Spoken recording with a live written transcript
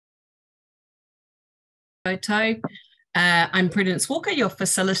I'm Prudence Walker, your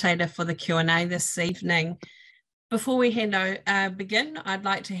facilitator for the Q&A this evening. Before we begin, I'd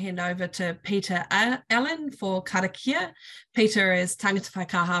like to hand over to Peter Allen for karakia. Peter is Tangata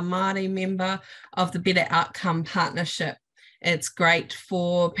Whaikaha Māori member of the Better Outcome Partnership. It's great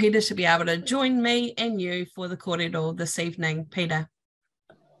for Peter to be able to join me and you for the kōrero this evening. Peter.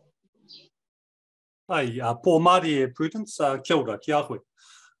 Ai, pō Māori e Prudence, kia ora, ki a koe.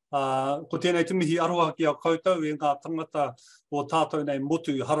 Ko tēnei te mihi aroha ki a koutou e ngā tangata o tātou nei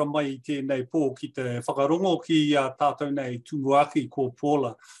motu hara mai I tēnei pō ki te whakarongo ki a tātou nei tumuaki ko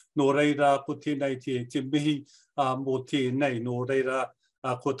Paula. Nō reira ko tēnei te mihi mō tēnei. Nō reira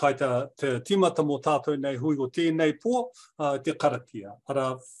ko taita te timata mō tātou nei hui o tēnei pō te karakia.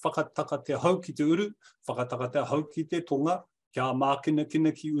 Ara whakataka te hau ki te uru, whakataka te hau ki te tonga, kia mākina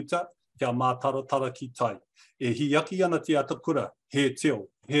kina ki uta, kia mātaratara ki tai. E hi aki ana te atakura, he teo,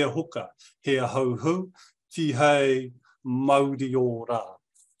 he hoka, he hauhu, ti hei Māori o rā.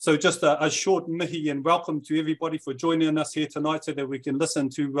 So just a short mihi and welcome to everybody for joining us here tonight so that we can listen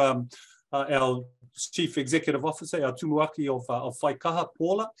to our Chief Executive Officer, our tumuaki of Whaikaha,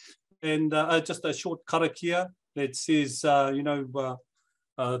 Paula, and just a short karakia that says,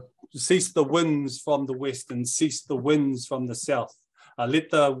 cease the winds from the west and cease the winds from the south. Let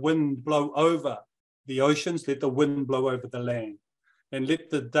the wind blow over the oceans, let the wind blow over the land, and let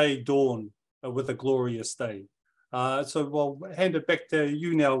the day dawn with a glorious day. So we'll hand it back to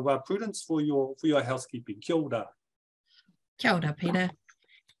you now, Prudence, for your housekeeping. Kia ora. Kia ora, Peter.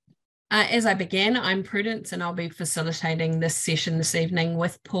 As I began, I'm Prudence and I'll be facilitating this session this evening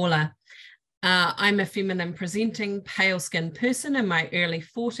with Paula. I'm a feminine presenting pale-skinned person in my early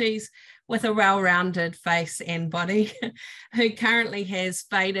 40s with a well-rounded face and body who currently has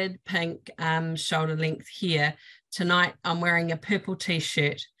faded pink shoulder length hair. Tonight, I'm wearing a purple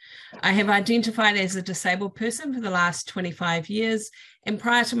t-shirt. I have identified as a disabled person for the last 25 years, and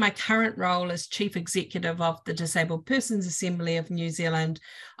prior to my current role as Chief Executive of the Disabled Persons Assembly of New Zealand,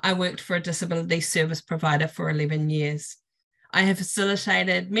 I worked for a disability service provider for 11 years. I have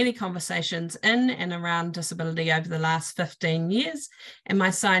facilitated many conversations in and around disability over the last 15 years, and my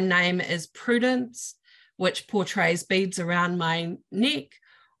sign name is Prudence, which portrays beads around my neck,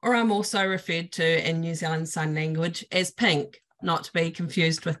 or I'm also referred to in New Zealand Sign Language as Pink, not to be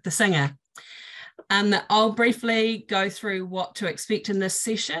confused with the singer. I'll briefly go through what to expect in this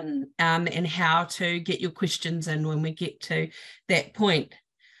session and how to get your questions in when we get to that point.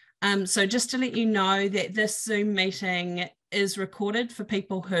 So just to let you know that this Zoom meeting is recorded for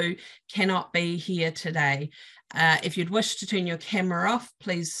people who cannot be here today. If you'd wish to turn your camera off,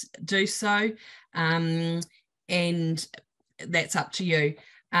 please do so, and that's up to you.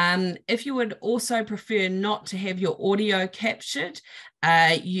 If you would also prefer not to have your audio captured,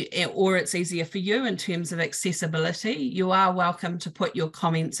 or it's easier for you in terms of accessibility, you are welcome to put your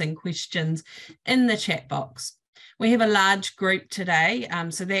comments and questions in the chat box. We have a large group today,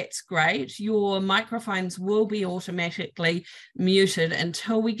 so that's great. Your microphones will be automatically muted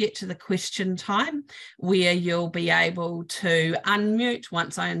until we get to the question time, where you'll be able to unmute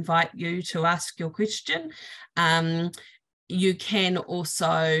once I invite you to ask your question. You can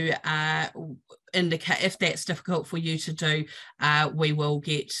also indicate, if that's difficult for you to do, we will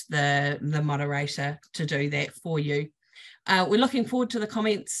get the moderator to do that for you. We're looking forward to the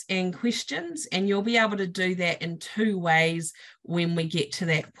comments and questions, and you'll be able to do that in two ways when we get to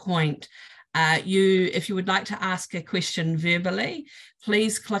that point. If you would like to ask a question verbally,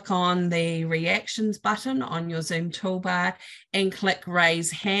 please click on the reactions button on your Zoom toolbar and click raise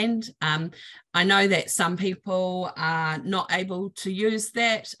hand. I know that some people are not able to use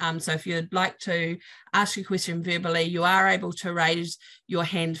that. So if you'd like to ask a question verbally, you are able to raise your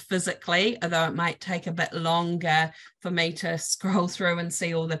hand physically, although it might take a bit longer for me to scroll through and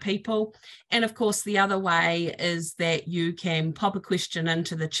see all the people. And of course, the other way is that you can pop a question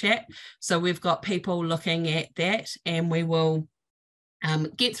into the chat. So we've got people looking at that, and we will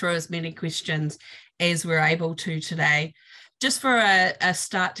get through as many questions as we're able to today. Just for a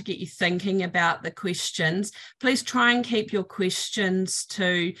start to get you thinking about the questions, please try and keep your questions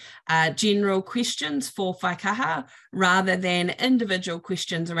to general questions for Whaikaha rather than individual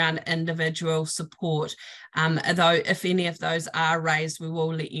questions around individual support. Although if any of those are raised, we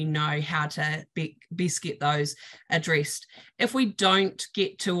will let you know how to best get those addressed. If we don't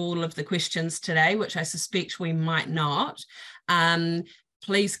get to all of the questions today, which I suspect we might not,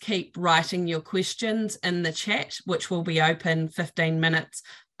 please keep writing your questions in the chat, which will be open 15 minutes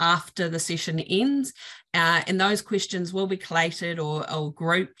after the session ends, and those questions will be collated or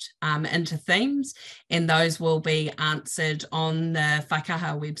grouped into themes, and those will be answered on the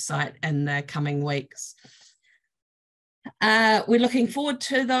Whaikaha website in the coming weeks. We're looking forward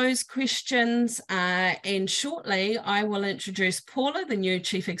to those questions, and shortly I will introduce Paula, the new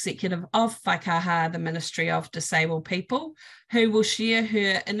Chief Executive of Whaikaha, the Ministry of Disabled People, who will share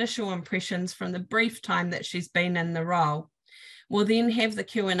her initial impressions from the brief time that she's been in the role. We'll then have the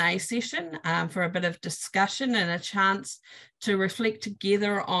Q&A session for a bit of discussion and a chance to reflect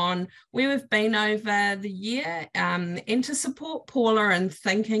together on where we've been over the year, and to support Paula in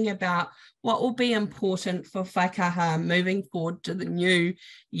thinking about what will be important for Whaikaha moving forward to the new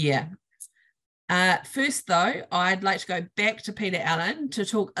year. First though, I'd like to go back to Peter Allen to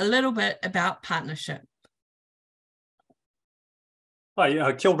talk a little bit about partnership.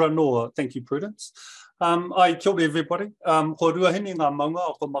 Hi, kia ora noa. Thank you, Prudence. Ai, kia ora everybody. Ko ruahine ngā maunga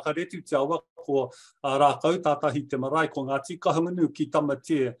o ko makaretu te awa ko rākau tātahi te marae ko ngā tika hangunu ki tama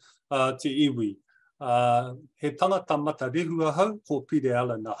te iwi. He tangata mata rehua hau ko Peter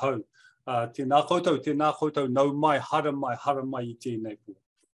Allen a hau. Tēnā koutou, nau mai, hara mai I tēnei pō.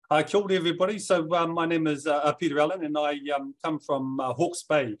 Kia ora everybody. So my name is Peter Allen, and I come from Hawke's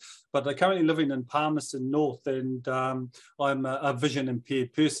Bay, but I'm currently living in Palmerston North, and I'm a vision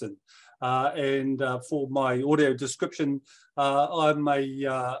impaired person. And for my audio description, I'm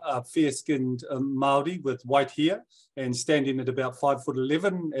a fair-skinned Māori with white hair and standing at about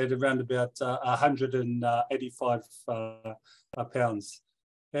 5'11" at around about 185 pounds.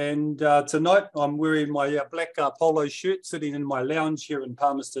 And tonight I'm wearing my black polo shirt, sitting in my lounge here in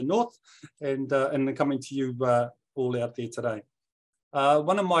Palmerston North, and coming to you all out there today.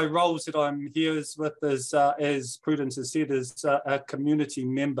 One of my roles that I'm here with is, as Prudence has said, is a community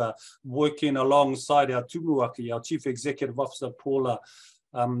member working alongside our tumuaki, our Chief Executive Officer, Paula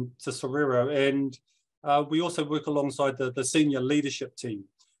Tesoriero, and we also work alongside the senior leadership team.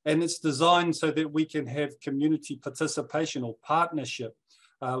 And it's designed so that we can have community participation or partnership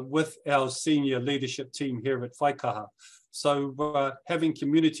with our senior leadership team here at Whaikaha. So having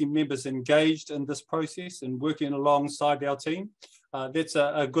community members engaged in this process and working alongside our team, that's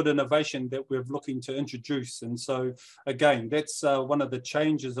a good innovation that we're looking to introduce. And so again, that's one of the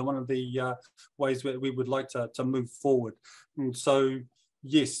changes and one of the ways that we would like to move forward. And so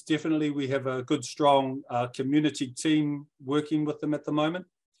yes, definitely we have a good, strong community team working with them at the moment.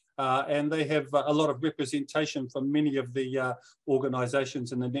 And they have a lot of representation from many of the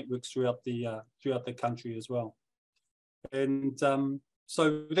organisations and the networks throughout the country as well. And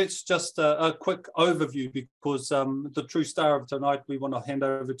so that's just a quick overview, because the true star of tonight we want to hand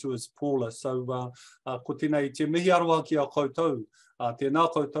over to is Paula. So ko tēnei te mihi aroha ki a koutou,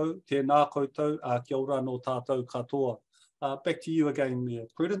 tēnā koutou, kia ora no tātou katoa. Back to you again,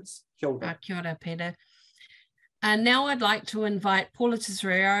 Prudence. Kia ora. Kia ora, Peter. And now I'd like to invite Paula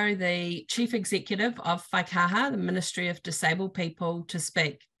Tesoriero, the Chief Executive of Whaikaha, the Ministry of Disabled People, to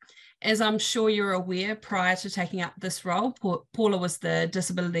speak. As I'm sure you're aware, prior to taking up this role, Paula was the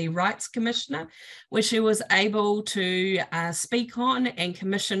Disability Rights Commissioner, where she was able to speak on and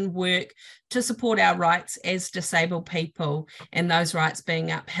commission work to support our rights as disabled people and those rights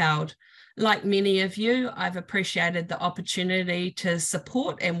being upheld. Like many of you, I've appreciated the opportunity to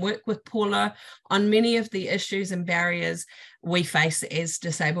support and work with Paula on many of the issues and barriers we face as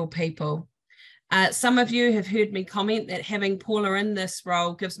disabled people. Some of you have heard me comment that having Paula in this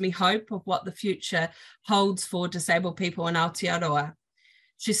role gives me hope of what the future holds for disabled people in Aotearoa.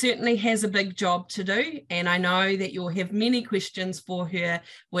 She certainly has a big job to do, and I know that you'll have many questions for her,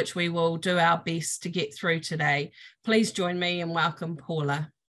 which we will do our best to get through today. Please join me and welcome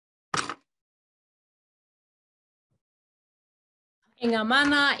Paula. I ngā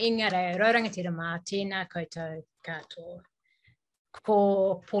mana, i ngā reo, raurangatira mā, tēnā koutou katoa.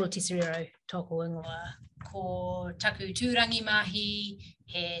 Ko Paula Tesoriero, tōku ingoa. Ko taku tūrangi mahi,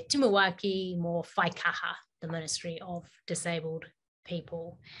 he tumuaki mō Whaikaha, the Ministry of Disabled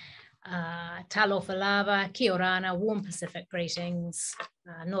People. Talofa lava, kia orana, warm Pacific greetings.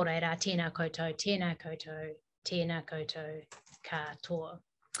 Nō reira, tēnā koutou, tēnā koutou katoa.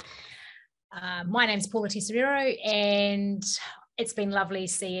 My name's Paula Tesoriero, and it's been lovely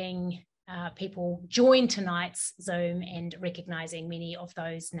seeing people join tonight's Zoom and recognising many of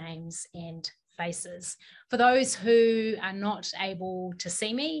those names and faces. For those who are not able to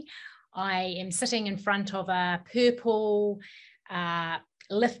see me, I am sitting in front of a purple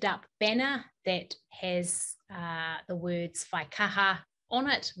lift up banner that has the words Whaikaha on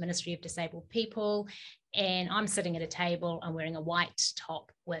it, Ministry of Disabled People, and I'm sitting at a table. I'm wearing a white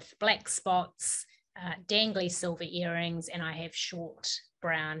top with black spots, dangly silver earrings, and I have short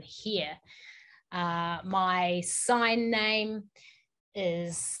brown hair. My sign name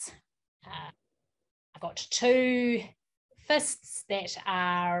is, I've got 2 fists that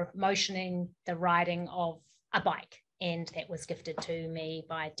are motioning the riding of a bike, and that was gifted to me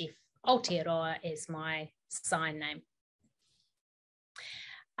by Deaf Aotearoa as my sign name.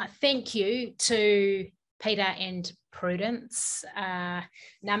 Thank you to Peter and Prudence.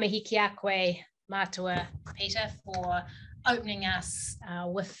 Ngā mihi ki a koe mātua, Peter, for opening us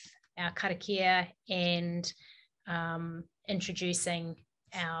with our karakia and introducing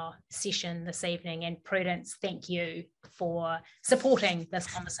our session this evening. And Prudence, thank you for supporting this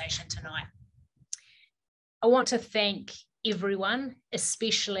conversation tonight. I want to thank everyone,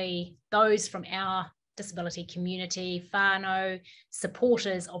 especially those from our disability community, whānau,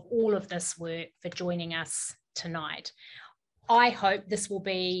 supporters of all of this work, for joining us tonight. I hope this will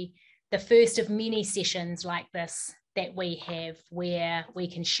be the first of many sessions like this that we have, where we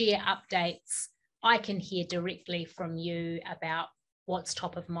can share updates. I can hear directly from you about what's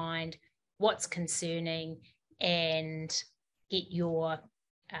top of mind, what's concerning, and get your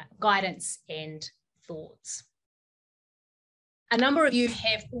guidance and thoughts. A number of you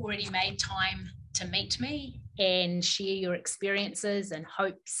have already made time to meet me and share your experiences and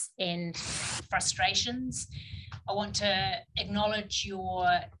hopes and frustrations. I want to acknowledge your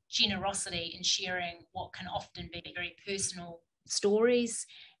generosity in sharing what can often be very personal stories,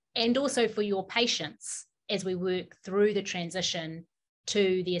 and also for your patience as we work through the transition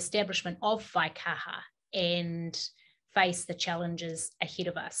to the establishment of whaikaha and face the challenges ahead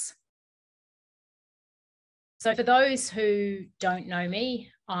of us. So for those who don't know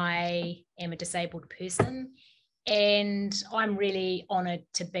me, I am a disabled person, and I'm really honoured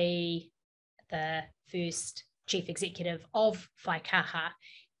to be the first Chief Executive of whaikaha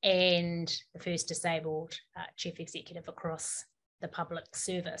and the first disabled Chief Executive across the public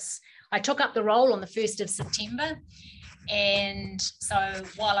service. I took up the role on the 1st of September, and so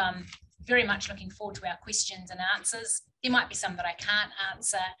while I'm very much looking forward to our questions and answers, there might be some that I can't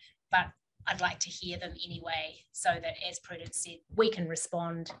answer, but I'd like to hear them anyway, so that, as Prudence said, we can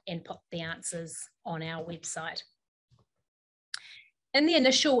respond and put the answers on our website. In the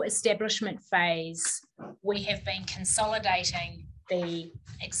initial establishment phase, we have been consolidating the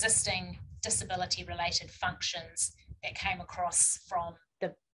existing disability-related functions that came across from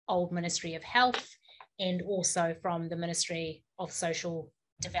the old Ministry of Health and also from the Ministry of Social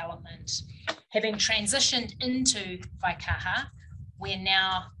Development. Having transitioned into whaikaha, we're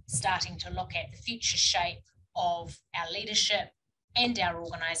now starting to look at the future shape of our leadership and our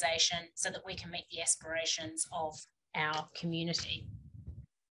organisation so that we can meet the aspirations of our community.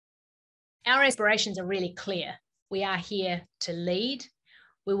 Our aspirations are really clear. We are here to lead.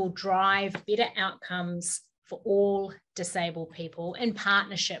 We will drive better outcomes for all disabled people in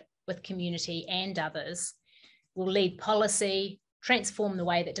partnership with community and others. We'll lead policy, transform the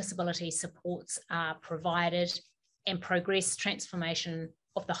way that disability supports are provided, and progress transformation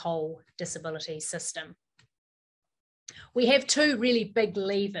of the whole disability system. We have 2 really big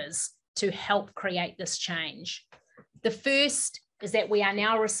levers to help create this change. The first is that we are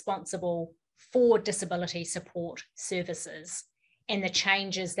now responsible for disability support services and the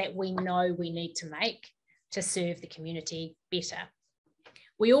changes that we know we need to make to serve the community better.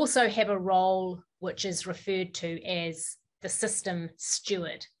 We also have a role which is referred to as the system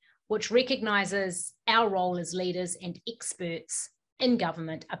steward, which recognises our role as leaders and experts in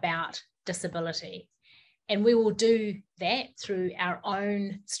government about disability. And we will do that through our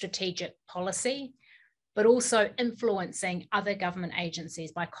own strategic policy, but also influencing other government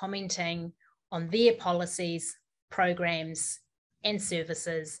agencies by commenting on their policies, programs, and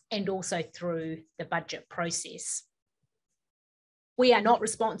services, and also through the budget process. We are not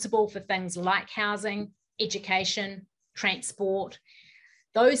responsible for things like housing, education, transport.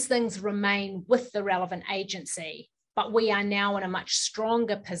 Those things remain with the relevant agency, but we are now in a much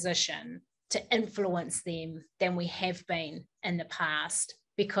stronger position to influence them than we have been in the past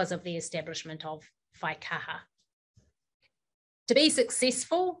because of the establishment of whaikaha. To be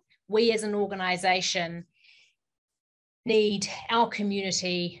successful, we as an organisation need our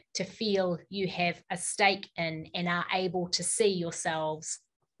community to feel you have a stake in and are able to see yourselves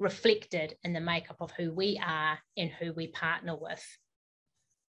reflected in the makeup of who we are and who we partner with.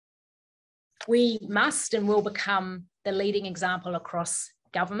 We must and will become the leading example across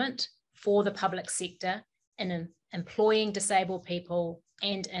government for the public sector in employing disabled people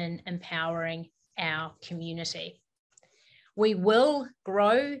and in empowering our community. We will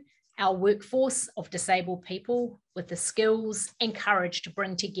grow our workforce of disabled people with the skills and courage to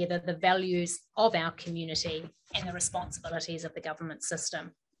bring together the values of our community and the responsibilities of the government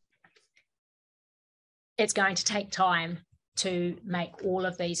system. It's going to take time to make all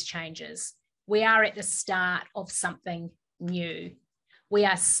of these changes. We are at the start of something new. We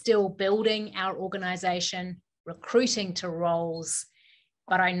are still building our organisation, recruiting to roles,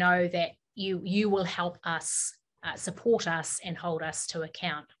 but I know that you will help us, support us and hold us to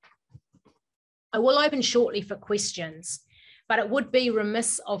account. I will open shortly for questions, but it would be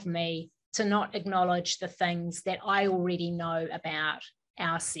remiss of me to not acknowledge the things that I already know about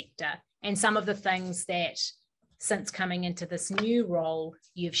our sector and some of the things that, since coming into this new role,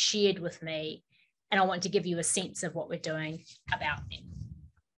 you've shared with me, and I want to give you a sense of what we're doing about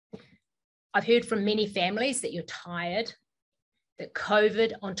them. I've heard from many families that you're tired, that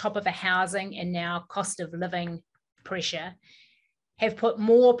COVID on top of a housing and now cost of living pressure have put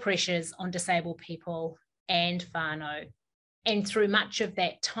more pressures on disabled people and whānau. And through much of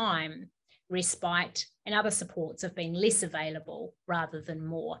that time, respite and other supports have been less available rather than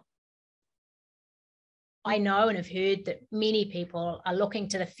more. I know and have heard that many people are looking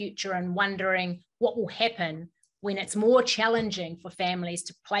to the future and wondering what will happen when it's more challenging for families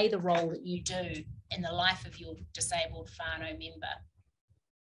to play the role that you do in the life of your disabled whānau member.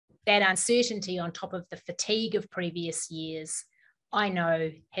 That uncertainty on top of the fatigue of previous years, I know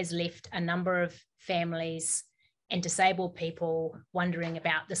has left a number of families and disabled people wondering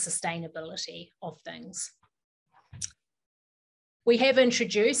about the sustainability of things. We have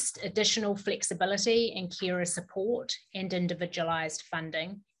introduced additional flexibility in carer support and individualised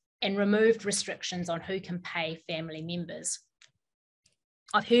funding and removed restrictions on who can pay family members.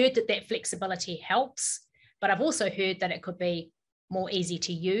 I've heard that that flexibility helps, but I've also heard that it could be more easy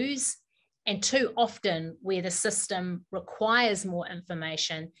to use, and too often where the system requires more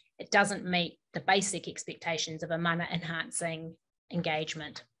information, it doesn't meet the basic expectations of a mana enhancing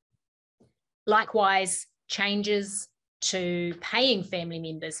engagement. Likewise, changes to paying family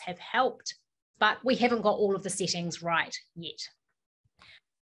members have helped, but we haven't got all of the settings right yet.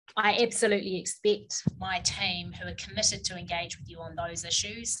 I absolutely expect my team, who are committed to engage with you on those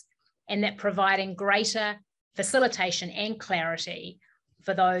issues, and that providing greater facilitation and clarity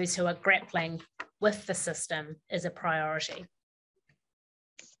for those who are grappling with the system is a priority.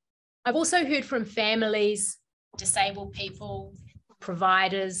 I've also heard from families, disabled people,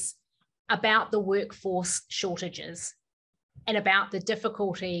 providers about the workforce shortages and about the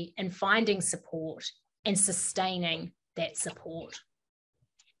difficulty in finding support and sustaining that support.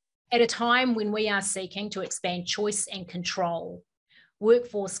 At a time when we are seeking to expand choice and control,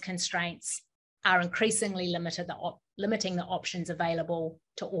 workforce constraints are increasingly limiting the options available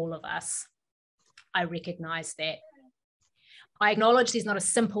to all of us. I recognise that. I acknowledge there's not a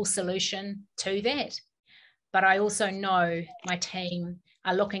simple solution to that, but I also know my team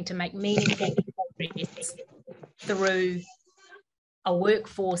are looking to make meaningful progress through a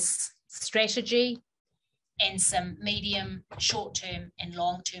workforce strategy and some medium, short-term and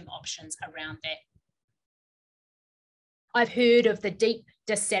long-term options around that. I've heard of the deep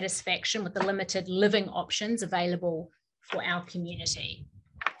dissatisfaction with the limited living options available for our community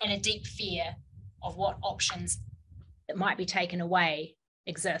and a deep fear of what options that might be taken away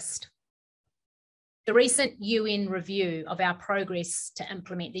exist. The recent UN review of our progress to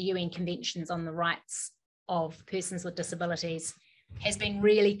implement the UN Conventions on the Rights of Persons with Disabilities has been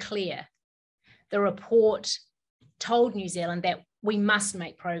really clear. The report told New Zealand that we must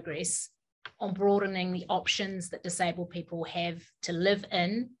make progress on broadening the options that disabled people have to live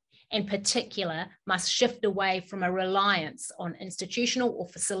in particular, must shift away from a reliance on institutional or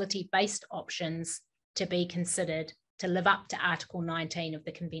facility-based options to be considered to live up to Article 19 of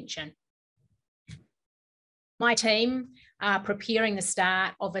the Convention. My team are preparing the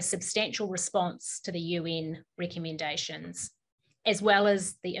start of a substantial response to the UN recommendations, as well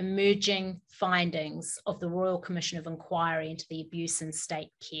as the emerging findings of the Royal Commission of Inquiry into the Abuse in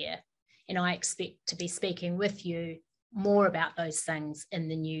State Care. And I expect to be speaking with you more about those things in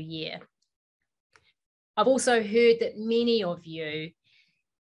the new year. I've also heard that many of you,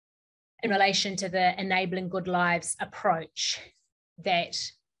 in relation to the Enabling Good Lives approach, that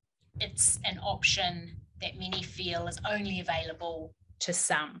it's an option that many feel is only available to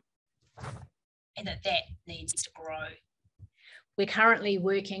some, and that needs to grow. We're currently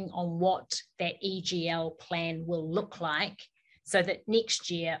working on what that EGL plan will look like so that next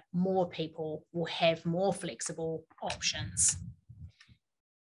year more people will have more flexible options.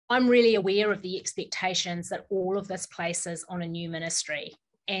 I'm really aware of the expectations that all of this places on a new ministry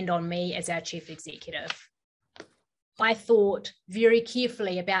and on me as our Chief Executive. I thought very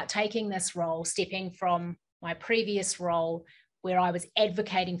carefully about taking this role, stepping from my previous role where I was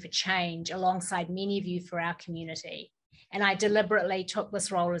advocating for change alongside many of you for our community. And I deliberately took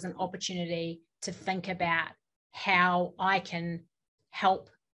this role as an opportunity to think about how I can help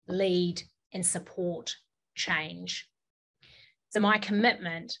lead and support change. So my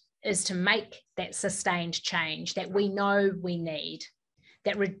commitment is to make that sustained change that we know we need,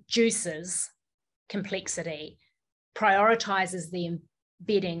 that reduces complexity, prioritizes the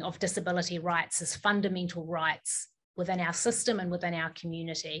embedding of disability rights as fundamental rights within our system and within our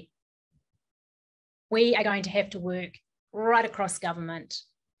community. We are going to have to work right across government,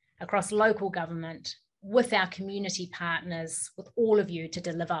 across local government, with our community partners, with all of you to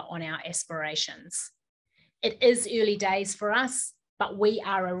deliver on our aspirations. It is early days for us, but we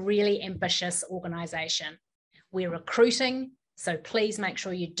are a really ambitious organisation. We're recruiting, so please make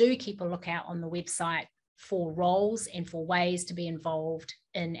sure you do keep a lookout on the website for roles and for ways to be involved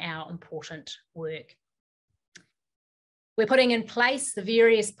in our important work. We're putting in place the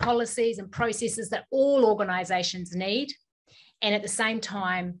various policies and processes that all organisations need, and at the same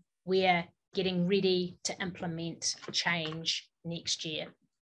time, we're getting ready to implement change next year.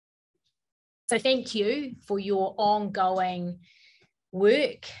 So thank you for your ongoing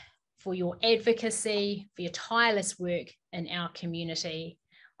work, for your advocacy, for your tireless work in our community.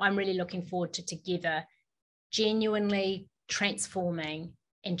 I'm really looking forward to together genuinely transforming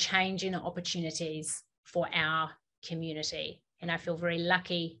and changing opportunities for our community. And I feel very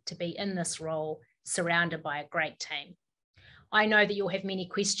lucky to be in this role, surrounded by a great team. I know that you'll have many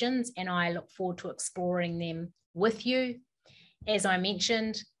questions and I look forward to exploring them with you. As I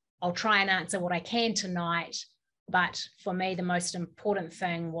mentioned, I'll try and answer what I can tonight, but for me, the most important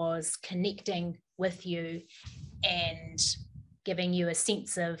thing was connecting with you and giving you a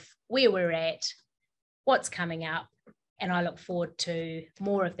sense of where we're at, what's coming up, and I look forward to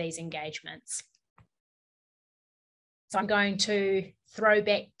more of these engagements. So I'm going to throw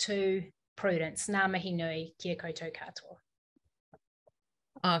back to Prudence. Ngā mihi nui, kia koutou katoa.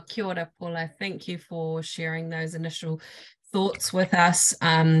 Kia ora, Paula. Thank you for sharing those initial thoughts with us.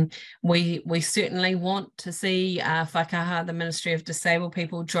 We certainly want to see whakaha, the Ministry of Disabled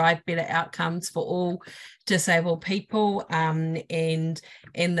People, drive better outcomes for all disabled people, and in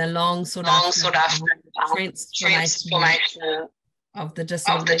the long sort of transformation of the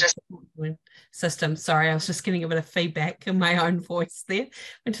disability system. Sorry, I was just getting a bit of feedback in my own voice there,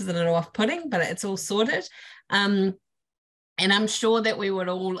 which is a little off-putting, but it's all sorted. And I'm sure that we would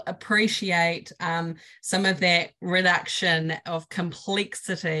all appreciate some of that reduction of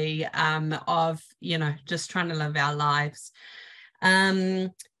complexity of, just trying to live our lives.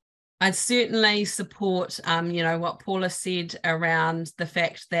 I certainly support, what Paula said around the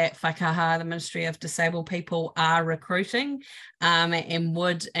fact that whakaha, the Ministry of Disabled People, are recruiting, and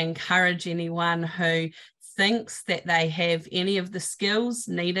would encourage anyone who thinks that they have any of the skills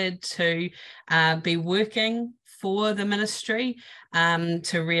needed to be working for the ministry,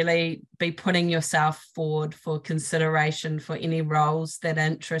 to really be putting yourself forward for consideration for any roles that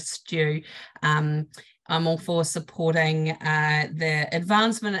interest you. I'm all for supporting the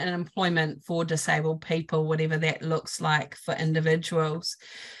advancement and employment for disabled people, whatever that looks like for individuals.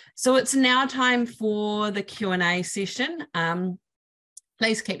 So it's now time for the Q&A session.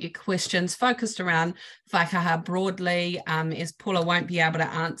 Please keep your questions focused around whakaha broadly, as Paula won't be able to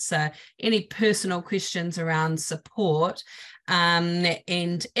answer any personal questions around support. And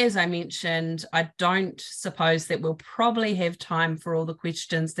as I mentioned, I don't suppose that we'll probably have time for all the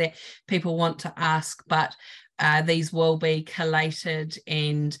questions that people want to ask, but these will be collated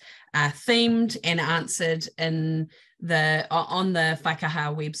and themed and answered on the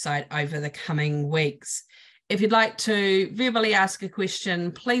whakaha website over the coming weeks. If you'd like to verbally ask a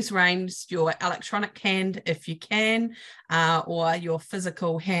question, please raise your electronic hand if you can, or your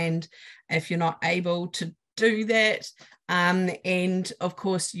physical hand if you're not able to do that. And of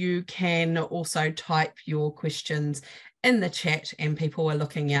course, you can also type your questions in the chat, and people are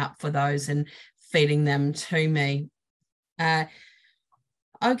looking out for those and feeding them to me.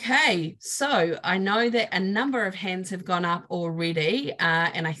 Okay, so I know that a number of hands have gone up already,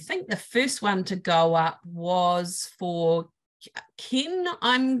 and I think the first one to go up was for Ken,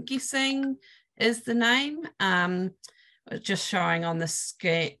 I'm guessing is the name. Just showing on the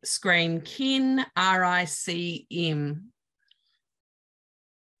screen, Ken, RICM.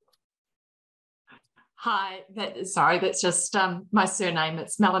 Hi, that's just my surname.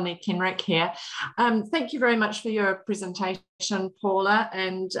 It's Melanie Kenrick here. Thank you very much for your presentation, Paula,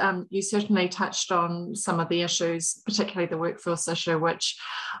 and you certainly touched on some of the issues, particularly the workforce issue, which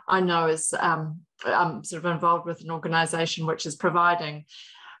I know is I'm sort of involved with an organisation which is providing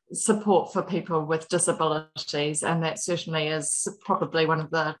support for people with disabilities, and that certainly is probably one of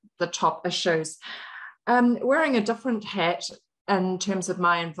the top issues. Wearing a different hat in terms of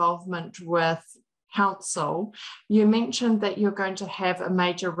my involvement with council, you mentioned that you're going to have a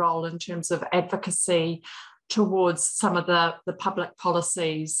major role in terms of advocacy towards some of the public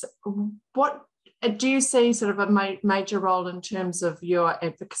policies. What do you see sort of a major role in terms of your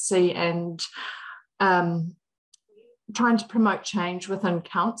advocacy and trying to promote change within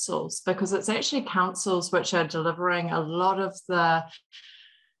councils? Because it's actually councils which are delivering a lot of the,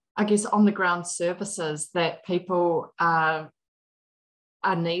 I guess, on the ground services that people are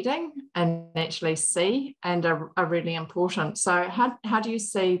needing and actually see and are really important. So how do you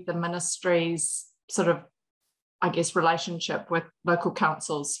see the ministry's sort of, I guess, relationship with local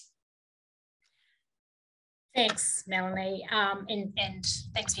councils? Thanks, Melanie, and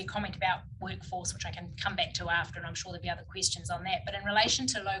thanks for your comment about workforce, which I can come back to after, and I'm sure there'll be other questions on that. But in relation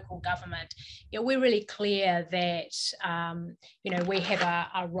to local government, we're really clear that we have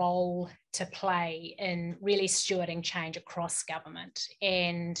a role to play in really stewarding change across government,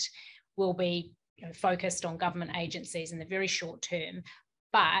 and we'll be focused on government agencies in the very short term.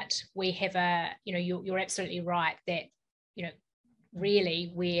 But we have you're absolutely right that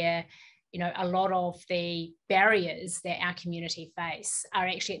really we're a lot of the barriers that our community face are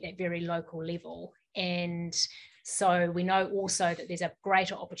actually at that very local level. And so we know also that there's a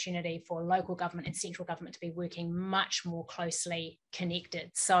greater opportunity for local government and central government to be working much more closely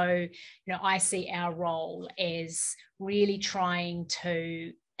connected. So, I see our role as really trying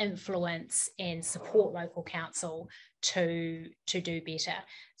to influence and support local council to do better.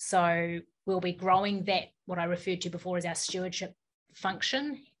 So we'll be growing that, what I referred to before as our stewardship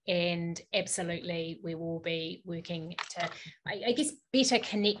function. And absolutely, we will be working to, I guess, better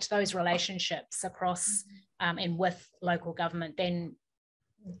connect those relationships across and with local government than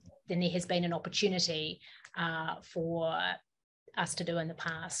there has been an opportunity for us to do in the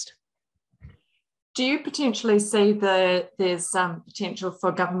past. Do you potentially see there's potential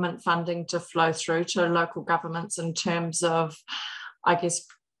for government funding to flow through to local governments in terms of, I guess,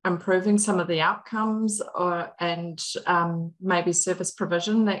 improving some of the outcomes and maybe service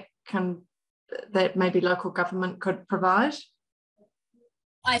provision that maybe local government could provide?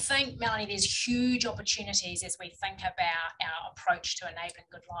 I think, Melanie, there's huge opportunities as we think about our approach to enabling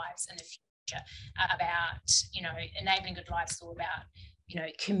good lives in the future, about, enabling good lives is all about,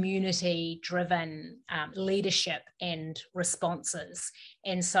 community-driven leadership and responses.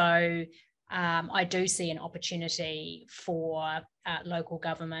 And so I do see an opportunity for local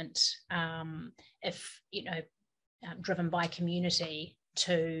government, if driven by community,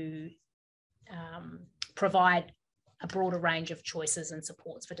 to provide a broader range of choices and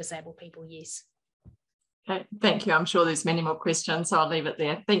supports for disabled people. Yes. Okay, thank you. I'm sure there's many more questions, so I'll leave it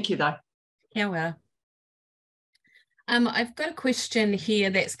there. Thank you, though. Yeah, well. I've got a question here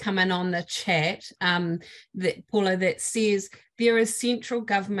that's come in on the chat, Paula, that says there is central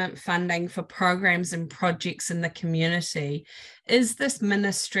government funding for programs and projects in the community. Is this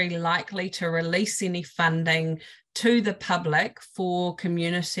ministry likely to release any funding to the public for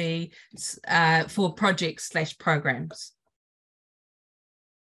community, for projects/programs?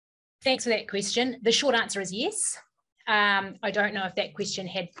 Thanks for that question. The short answer is yes. I don't know if that question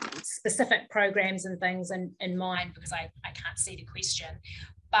had specific programs and things in mind, because I can't see the question,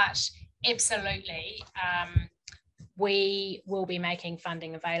 but absolutely, we will be making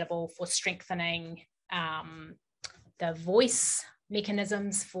funding available for strengthening the voice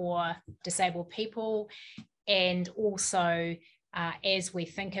mechanisms for disabled people, and also as we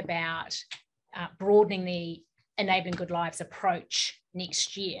think about broadening the Enabling Good Lives approach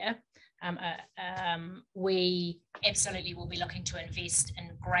next year, we absolutely will be looking to invest in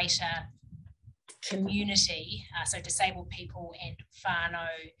greater community, so disabled people and whānau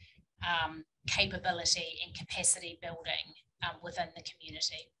capability and capacity building within the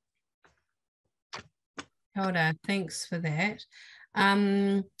community. Hilda, thanks for that.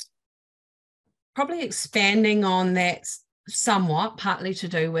 Probably expanding on that somewhat, partly to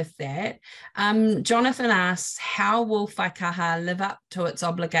do with that. Jonathan asks, how will Whaikaha live up to its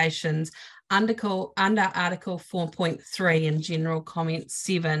obligations under Article 4.3 in General Comment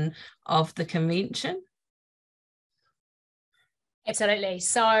 7 of the Convention? Absolutely.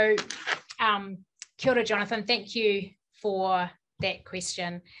 So, kia ora, Jonathan. Thank you for that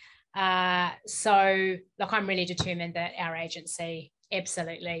question. So, look, I'm really determined that our agency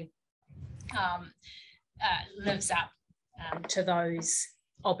absolutely lives up to those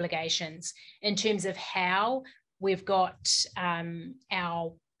obligations. In terms of how, we've got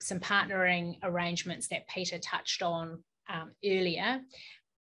our some partnering arrangements that Peter touched on earlier,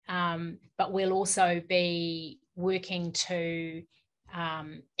 but we'll also be working to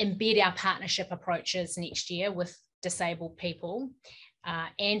embed our partnership approaches next year with disabled people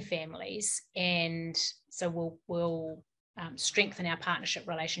and families, and so we'll strengthen our partnership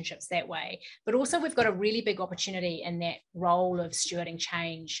relationships that way. But also we've got a really big opportunity in that role of stewarding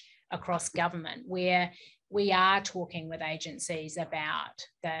change across government, where we are talking with agencies about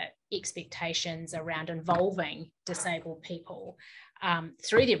the expectations around involving disabled people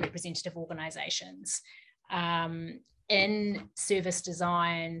through their representative organisations in service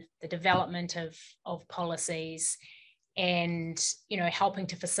design, the development of policies, and, you know, helping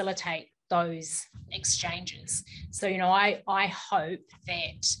to facilitate those exchanges. So, you know, I hope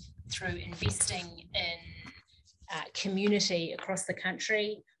that through investing in community across the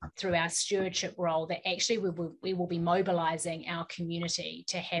country, through our stewardship role, that actually we will be mobilising our community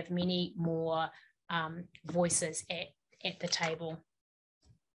to have many more voices at the table.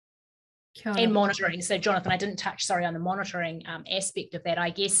 And monitoring. So, Jonathan, I didn't touch, sorry, on the monitoring aspect of that. I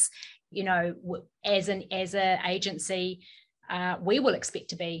guess, you know, as an agency, we will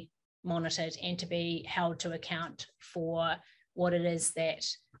expect to be monitored and to be held to account for what it is that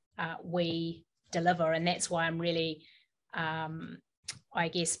we deliver. And that's why I'm really, I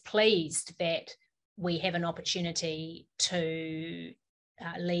guess, pleased that we have an opportunity to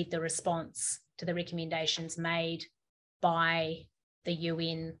lead the response to the recommendations made by the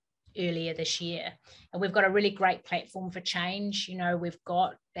UN earlier this year. And we've got a really great platform for change. You know, we've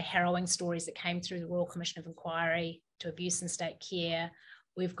got the harrowing stories that came through the Royal Commission of Inquiry to Abuse in State Care.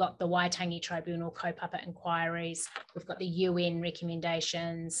 We've got the Waitangi Tribunal kaupapa inquiries. We've got the UN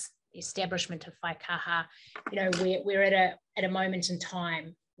recommendations, the establishment of whaikaha. You know, we're at a moment in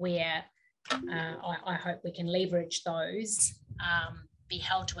time where I hope we can leverage those, be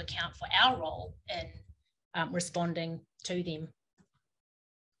held to account for our role in responding to them.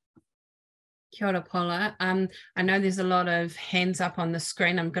 Kia ora, Paula. I know there's a lot of hands up on the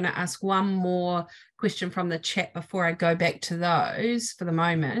screen. I'm going to ask one more question from the chat before I go back to those for the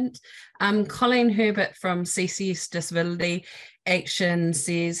moment. Colleen Herbert from CCS Disability Action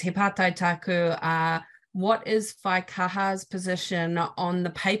says, he pātai tāku, what is Whaikaha's position on the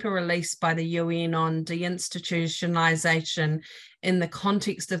paper released by the UN on deinstitutionalisation in the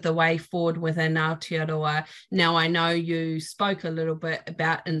context of the way forward within Aotearoa? Now, I know you spoke a little bit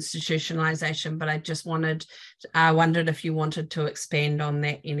about institutionalisation, but I just wondered if you wanted to expand on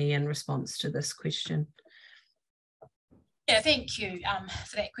that any in response to this question. Yeah, thank you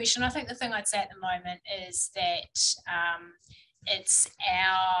for that question. I think the thing I'd say at the moment is that it's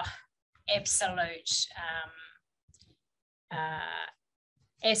our absolute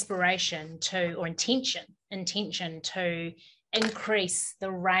aspiration to, or intention to increase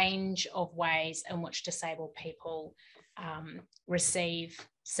the range of ways in which disabled people receive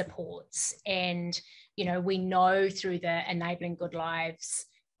supports. And, you know, we know through the Enabling Good Lives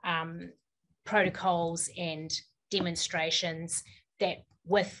protocols and demonstrations that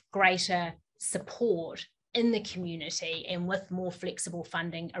with greater support in the community and with more flexible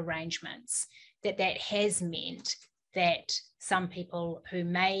funding arrangements, that has meant that some people who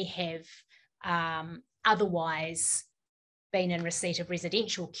may have otherwise been in receipt of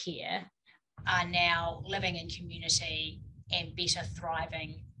residential care are now living in community and better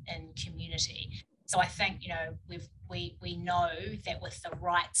thriving in community. So I think, you know, we know that with the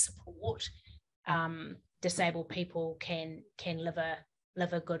right support, disabled people can live a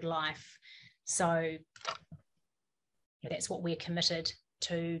good life. So that's what we're committed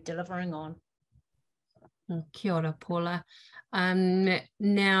to delivering on. Kia ora, Paula. Now,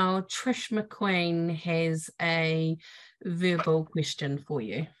 Trish McQueen has a verbal question for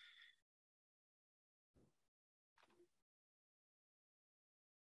you.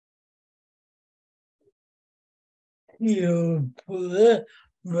 Kia ora, Paula.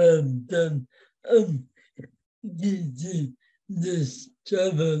 Well done.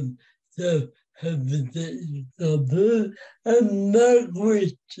 Discovered the habitat number, and my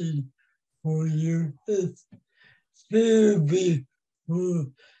question for you is therapy for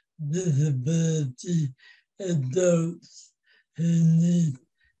disability adults who need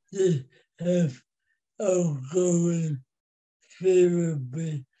to have ongoing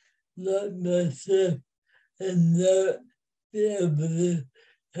therapy, like myself, and not be able to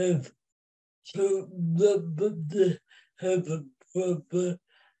have to have a proper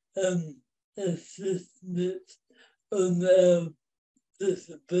assistance on our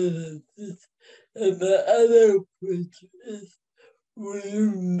disabilities. And my other question is, will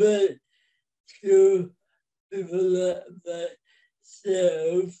you make sure people like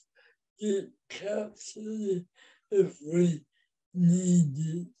ourselves get counselling if we need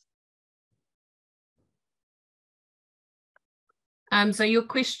it. So your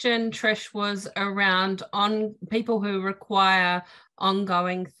question, Trish, was around on people who require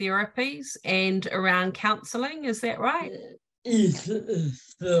ongoing therapies and around counselling, is that right? Yes,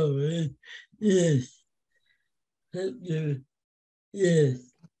 sorry. Yes. Thank you. Yes.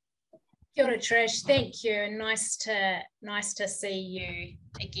 Kia ora, Trish. Thank you, and nice to see you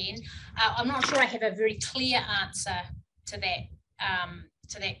again. I'm not sure I have a very clear answer to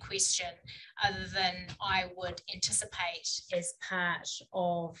that question, other than I would anticipate as part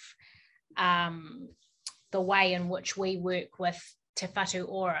of the way in which we work with Te Whatu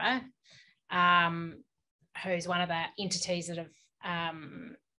Ora, who's one of the entities that have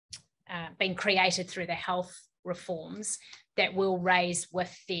been created through the health reforms, that will raise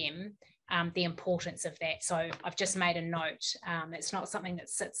with them the importance of that. So I've just made a note. It's not something that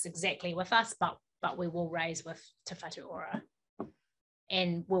sits exactly with us, but we will raise with Te Whatu Ora.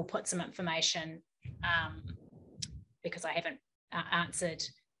 And we'll put some information, because I haven't answered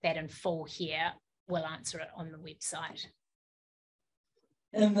that in full here, we'll answer it on the website.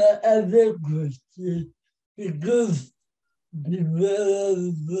 And the other question, because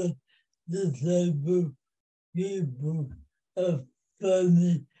the disabled people are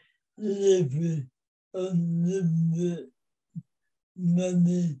funny living on limited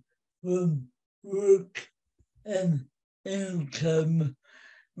money from work and income,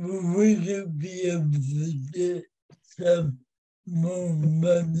 we could be able to get some more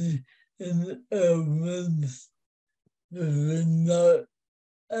money in our rooms, but we're not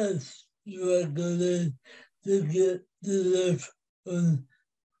as struggling to get to live on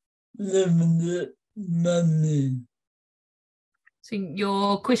limited money. So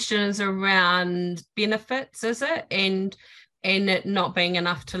your question is around benefits, is it? And it not being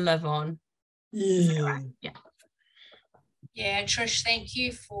enough to live on. Yeah. Right? Yeah. Yeah, Trish, thank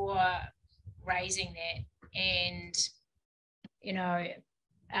you for raising that. And, you know,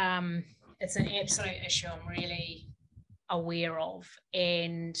 it's an absolute issue I'm really aware of.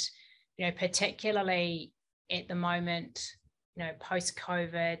 And, you know, particularly at the moment, you know,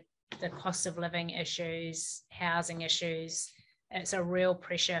 post-COVID, the cost of living issues, housing issues, it's a real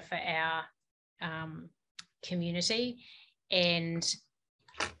pressure for our community. And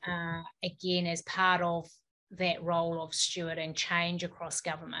again, as part of that role of stewarding change across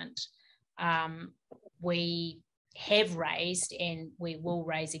government, we have raised, and we will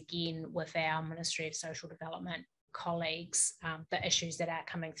raise again with our Ministry of Social Development colleagues, the issues that are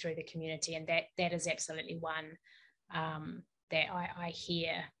coming through the community. And that is absolutely one that I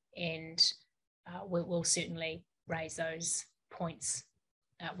hear, and we'll certainly raise those points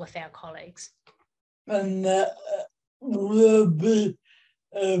with our colleagues. And we'll be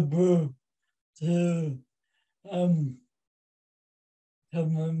able to come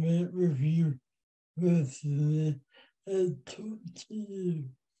and meet with you personally and talk to you,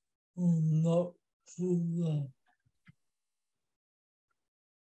 or not for that.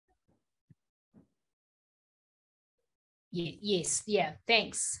 Yes, yeah,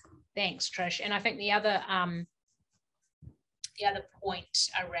 thanks, Trish. And I think the other point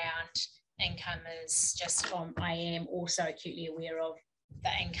around income is just I am also acutely aware of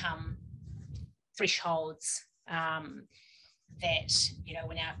the income thresholds that, you know,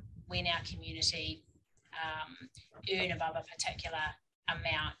 when our community earn above a particular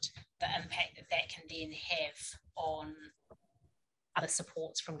amount, the impact that can then have on other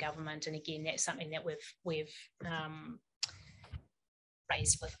supports from government. And again, that's something that we've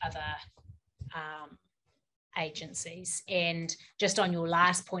raised with other agencies. And just on your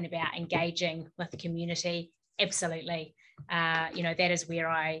last point about engaging with the community, absolutely. You know, that is where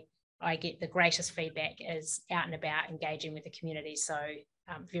I get the greatest feedback, is out and about engaging with the community. So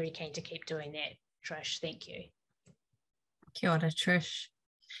I'm very keen to keep doing that, Trish. Thank you. Kia ora, Trish.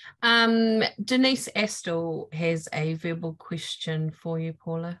 Denise Astle has a verbal question for you,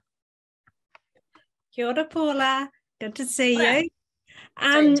 Paula. Kia ora, Paula. Good to see you.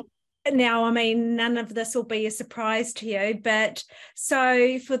 Now, I mean, none of this will be a surprise to you, but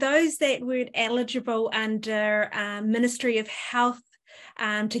so for those that weren't eligible under Ministry of Health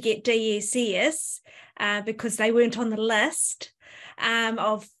to get DSS because they weren't on the list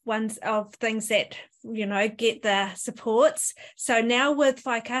of things that, you know, get the supports. So now with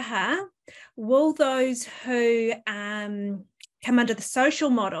Waikaha, will those who come under the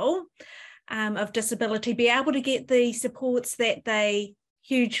social model of disability be able to get the supports that they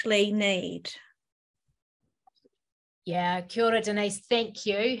hugely need? Yeah, kia ora, Denise, thank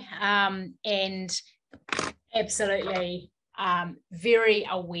you. And absolutely, very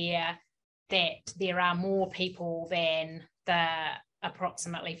aware that there are more people than the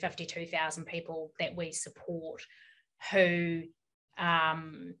approximately 52,000 people that we support who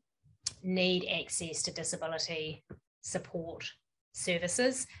need access to disability support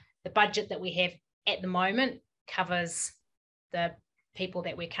services. The budget that we have at the moment covers the people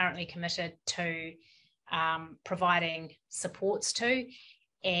that we're currently committed to providing supports to,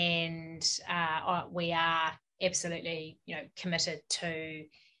 and we are absolutely, committed to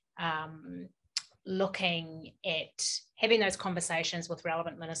looking at having those conversations with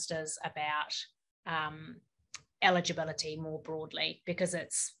relevant ministers about eligibility more broadly, because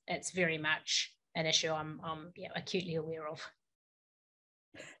it's very much an issue I'm acutely aware of.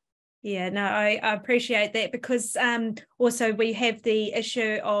 Yeah, no, I appreciate that, because also we have the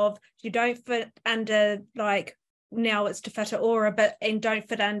issue of you don't fit under, like now it's Te Whata Ora, and don't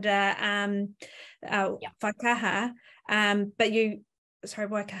fit under whaikaha, but you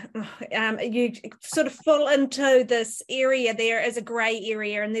sort of fall into this area. There is a grey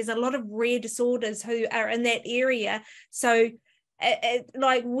area, and there's a lot of rare disorders who are in that area. So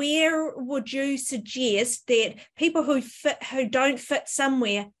like, where would you suggest that people who don't fit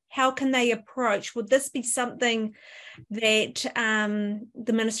somewhere, how can they approach? Would this be something that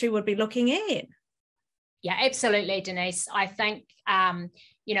the ministry would be looking at? Yeah, absolutely, Denise. I think, at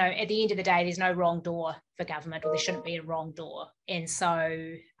the end of the day, there's no wrong door for government, or there shouldn't be a wrong door. And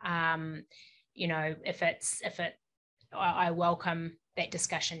so, I welcome that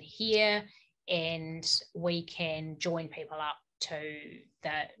discussion here, and we can join people up to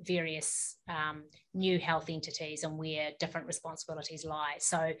the various new health entities and where different responsibilities lie.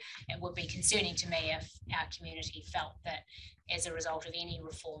 So it would be concerning to me if our community felt that as a result of any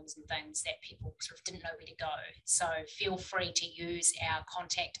reforms and things that people sort of didn't know where to go. So feel free to use our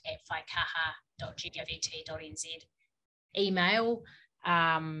contact at whaikaha.govt.nz email,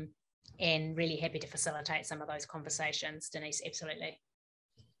 and really happy to facilitate some of those conversations, Denise, absolutely.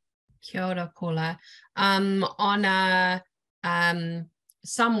 Kia ora, Paula. On a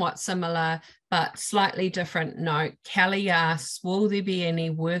somewhat similar but slightly different note, Kelly asks, will there be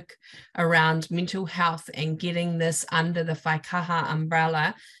any work around mental health and getting this under the whaikaha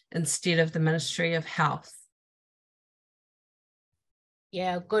umbrella instead of the Ministry of Health?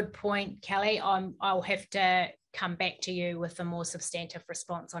 Yeah, good point, Kelly. I'll have to come back to you with a more substantive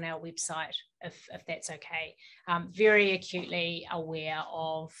response on our website, if that's okay. Very acutely aware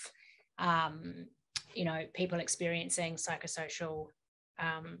of people experiencing psychosocial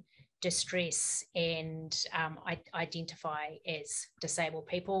distress and identify as disabled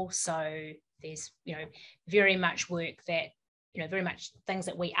people. So there's, very much work that, very much things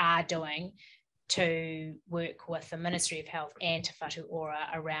that we are doing to work with the Ministry of Health and Te Whatu Ora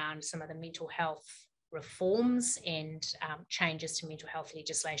around some of the mental health reforms and changes to mental health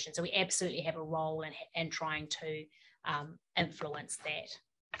legislation. So we absolutely have a role in trying to influence that.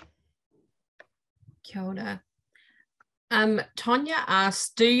 Kia ora. Tonya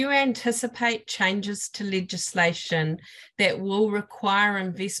asks, do you anticipate changes to legislation that will require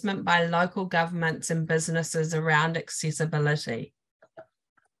investment by local governments and businesses around accessibility?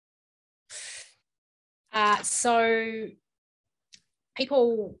 So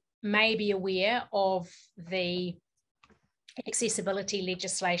people may be aware of the accessibility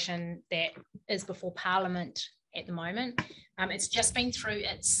legislation that is before Parliament at the moment. It's just been through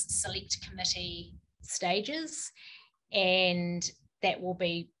its select committee stages, and that will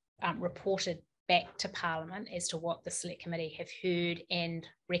be reported back to Parliament as to what the select committee have heard and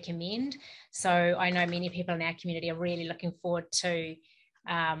recommend. So I know many people in our community are really looking forward to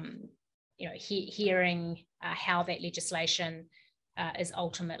hearing how that legislation is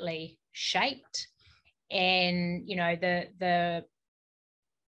ultimately shaped. And the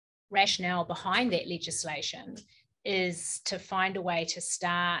rationale behind that legislation is to find a way to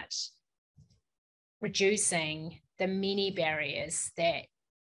start reducing the many barriers that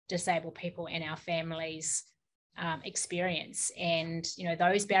disabled people and our families experience. And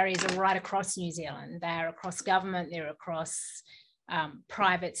those barriers are right across New Zealand. They're across government, they're across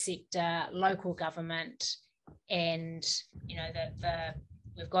private sector, local government, and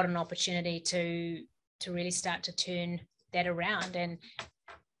we've got an opportunity to really start to turn that around, and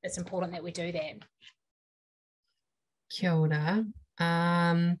it's important that we do that. Kia ora.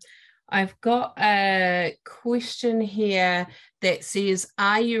 I've got a question here that says,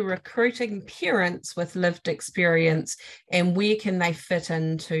 are you recruiting parents with lived experience, and where can they fit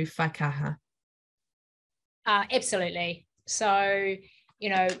into whaikaha? Absolutely. So,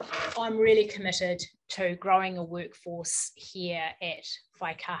 I'm really committed to growing a workforce here at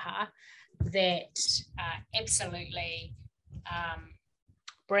whaikaha that absolutely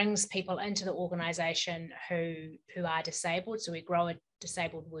brings people into the organisation who are disabled, so we grow a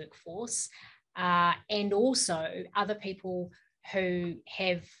disabled workforce, and also other people who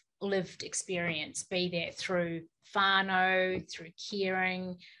have lived experience, be that through whānau, through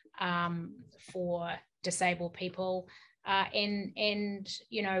caring for disabled people, and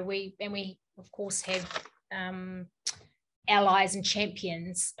you know, we of course have allies and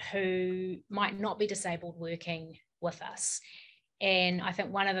champions who might not be disabled working with us. And I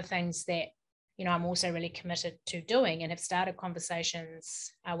think one of the things that, you know, I'm also really committed to doing and have started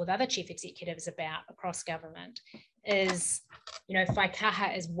conversations with other chief executives about across government is, you know,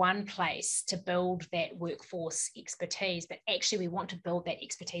 whaikaha is one place to build that workforce expertise, but actually we want to build that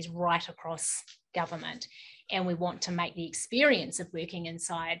expertise right across government. And we want to make the experience of working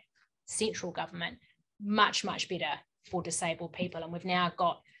inside central government much, much better for disabled people. And we've now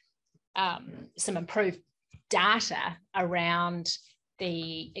got some improved data around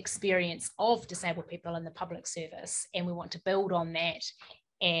the experience of disabled people in the public service, and we want to build on that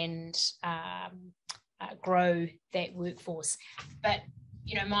and grow that workforce. But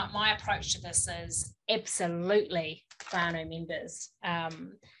you know, my approach to this is absolutely whānau members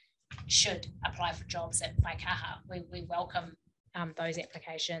should apply for jobs at whaikaha. We welcome those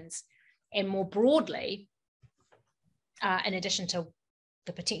applications, and more broadly, in addition to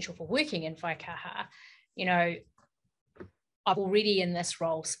the potential for working in whaikaha, you know, I've already in this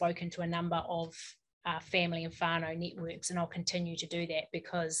role spoken to a number of family and whānau networks, and I'll continue to do that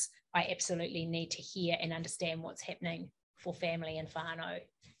because I absolutely need to hear and understand what's happening for family and whānau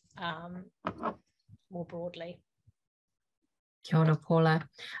more broadly. Kia ora, Paula.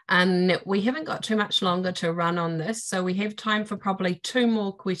 And we haven't got too much longer to run on this, so we have time for probably 2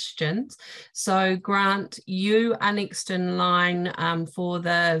 more questions. So Grant, you are next in line for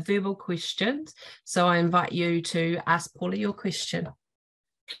the verbal questions. So I invite you to ask Paula your question.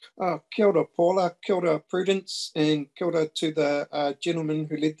 Kia ora, Paula. Kia ora, Prudence, and kia ora to the gentleman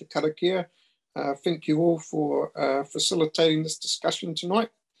who led the karakia. Thank you all for facilitating this discussion tonight.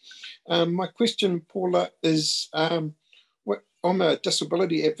 My question, Paula, is I'm a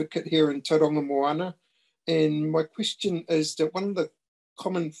disability advocate here in Tauranga Moana, and my question is that one of the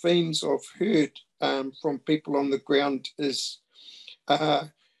common themes I've heard from people on the ground is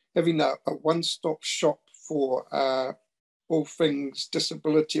having a one-stop shop for all things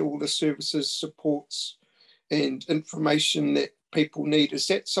disability, all the services, supports and information that people need. Is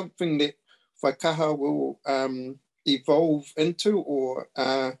that something that whaikaha will evolve into or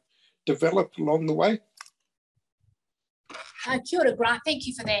develop along the way? Kia ora, Grant. Thank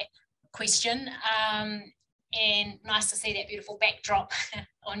you for that question, and nice to see that beautiful backdrop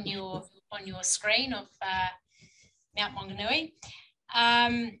on your screen of Mount Maunganui.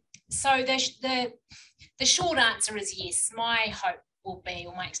 So the short answer is yes. My hope will be,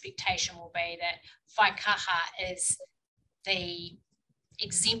 or my expectation will be, that whaikaha is the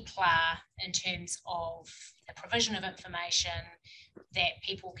exemplar in terms of the provision of information, that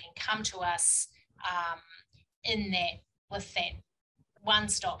people can come to us with that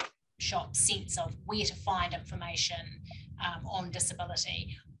one-stop shop sense of where to find information on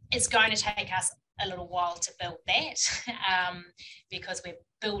disability. It's going to take us a little while to build that because we're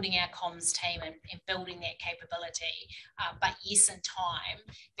building our comms team and building that capability. But yes, in time,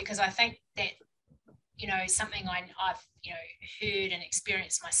 because I think that, you know, something I've you know, heard and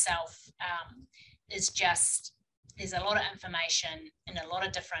experienced myself is just there's a lot of information in a lot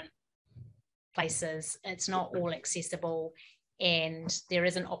of different places. It's not all accessible, and there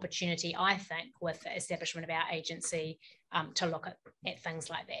is an opportunity, I think, with the establishment of our agency to look at things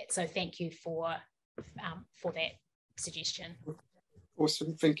like that. So thank you for that suggestion.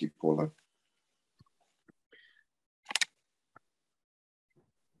 Awesome, thank you, Paula.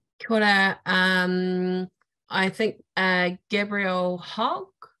 Kia ora. I think Gabrielle Hogg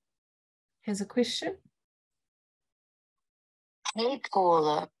has a question. Hey,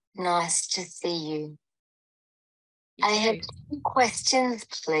 Paula. Nice to see you. I have 2 questions,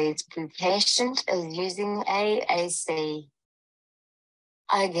 please. Be patient as using AAC.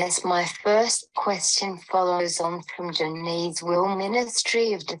 I guess my first question follows on from Janice. Will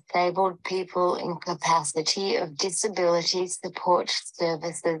Ministry of Disabled People Incapacity of Disability Support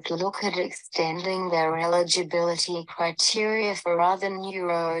Services look at extending their eligibility criteria for other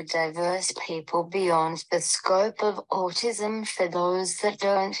neurodiverse people beyond the scope of autism for those that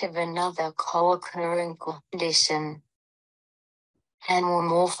don't have another co-occurring condition? And will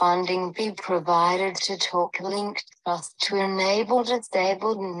more funding be provided to TalkLink Trust to enable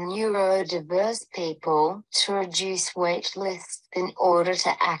disabled and neurodiverse people to reduce wait lists in order to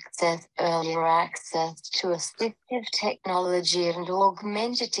access earlier access to assistive technology and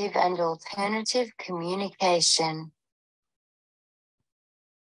augmentative and alternative communication?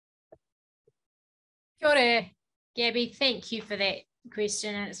 Kia ora, Gabby, thank you for that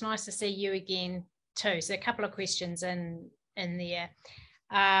question, and it's nice to see you again too. So a couple of questions in there.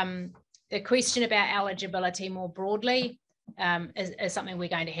 The question about eligibility more broadly is something we're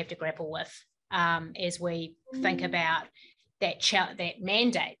going to have to grapple with as we think about that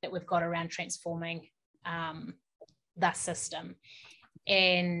mandate that we've got around transforming the system.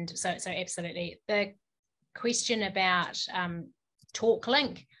 And so absolutely. The question about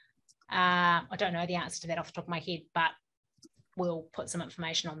TalkLink, I don't know the answer to that off the top of my head, but we'll put some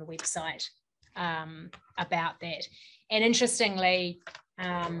information on the website about that. And interestingly,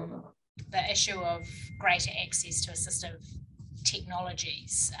 the issue of greater access to assistive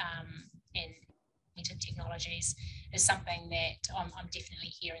technologies and augmented technologies is something that I'm definitely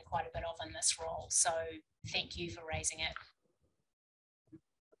hearing quite a bit of in this role. So thank you for raising it.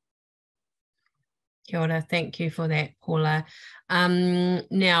 Kia ora, thank you for that, Paula.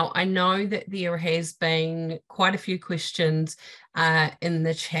 Now, I know that there has been quite a few questions in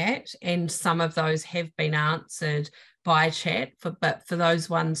the chat, and some of those have been answered by chat, but for those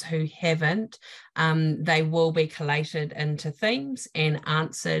ones who haven't, they will be collated into themes and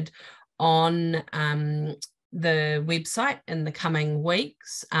answered on the website in the coming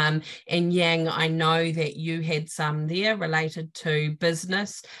weeks. And Yang, I know that you had some there related to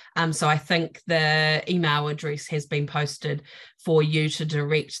business. So I think the email address has been posted for you to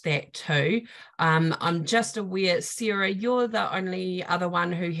direct that to. I'm just aware, Sarah, you're the only other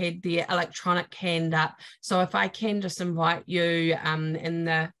one who had the electronic hand up. So if I can just invite you in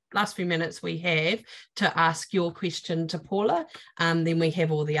the last few minutes we have to ask your question to Paula, then we have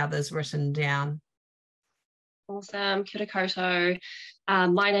all the others written down. Awesome, kia ora koutou.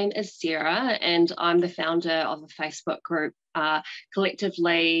 My name is Sarah and I'm the founder of a Facebook group.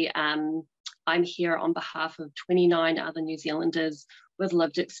 Collectively, I'm here on behalf of 29 other New Zealanders with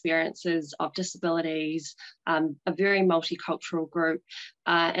lived experiences of disabilities, a very multicultural group.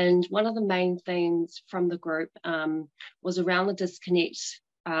 And one of the main themes from the group was around the disconnect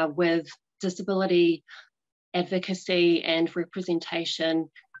with disability advocacy and representation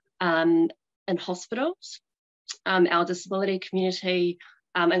in hospitals. Our disability community,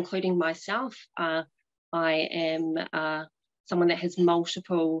 including myself, I am someone that has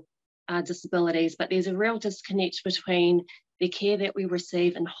multiple disabilities, but there's a real disconnect between the care that we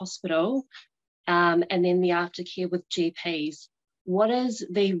receive in hospital and then the aftercare with GPs. What is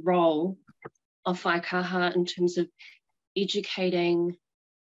the role of whaikaha in terms of educating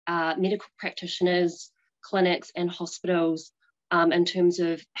medical practitioners, clinics and hospitals in terms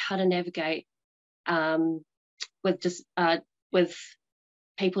of how to navigate with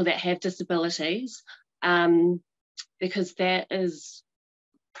people that have disabilities, because that is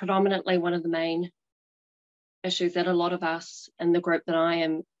predominantly one of the main issues that a lot of us in the group that I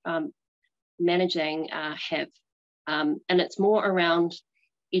am managing have. And it's more around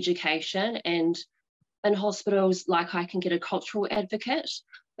education, and in hospitals, like I can get a cultural advocate,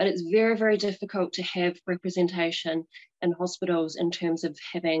 but it's very, very difficult to have representation in hospitals in terms of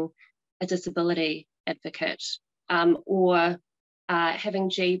having a disability advocate, or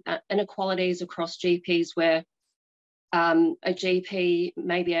having inequalities across GPs where a GP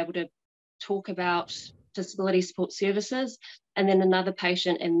may be able to talk about disability support services and then another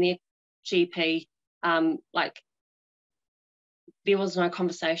patient and their GP, like there was no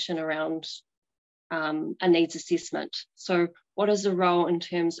conversation around a needs assessment. So what is the role in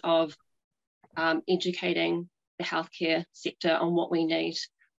terms of educating the healthcare sector on what we need?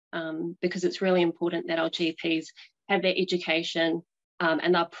 Because it's really important that our GPs have that education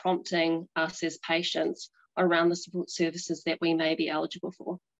and are prompting us as patients around the support services that we may be eligible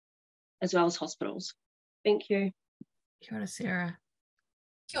for, as well as hospitals. Thank you. Kia ora, Sarah.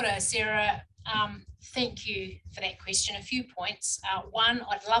 Kia ora, Sarah. Thank you for that question. A few points. One,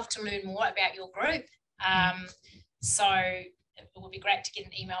 I'd love to learn more about your group. So it would be great to get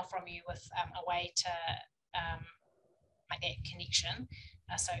an email from you with a way to make that connection.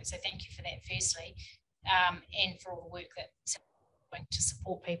 So thank you for that, firstly, and for all the work that's going to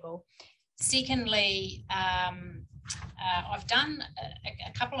support people. Secondly, I've done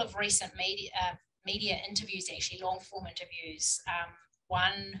a couple of recent media interviews, actually long form interviews.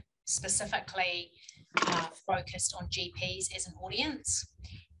 One specifically focused on GPs as an audience,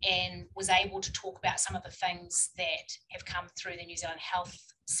 and was able to talk about some of the things that have come through the New Zealand Health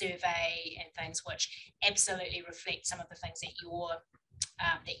Survey and things which absolutely reflect some of the things that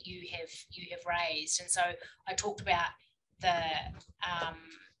you have raised. And so I talked about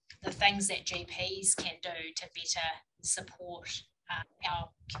the things that GPs can do to better support our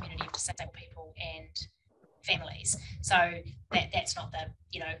community of disabled people and families. So that's not the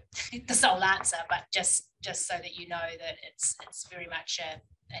the sole answer, but just so that you know that it's very much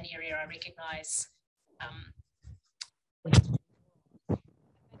an area I recognise.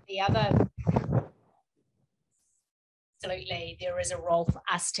 The other, absolutely, there is a role for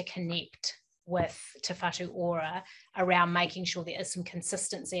us to connect with Te Whatu Ora around making sure there is some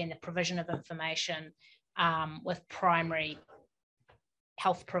consistency in the provision of information with primary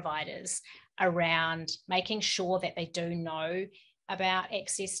health providers around making sure that they do know about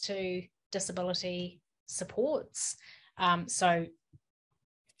access to disability supports. So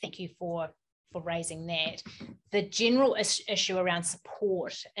thank you for raising that. The general issue around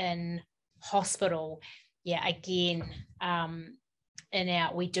support in hospital, yeah, again,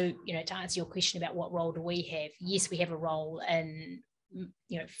 we do, to answer your question about what role do we have, yes, we have a role in,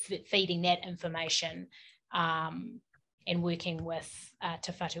 feeding that information and working with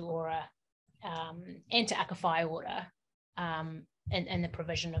Te Whatu Ora and Te Akawhai Ora in the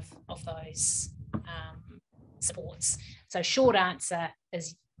provision of those supports. So short answer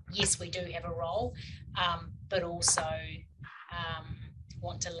is yes, we do have a role, but also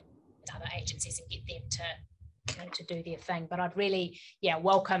want to link to other agencies and get them to do their thing. But I'd really,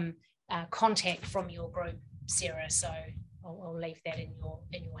 welcome contact from your group, Sarah. So I'll leave that in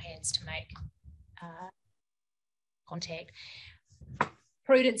your hands to make contact.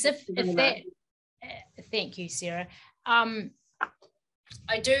 Prudence, if that, thank you, Sarah.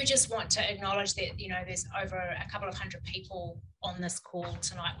 I do just want to acknowledge that, there's over a couple of hundred people on this call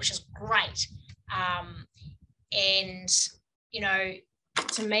tonight, which is great. And,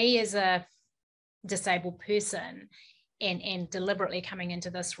 to me as a disabled person and deliberately coming into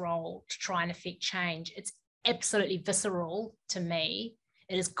this role to try and affect change, it's absolutely visceral to me.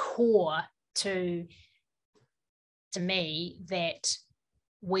 It is core to me that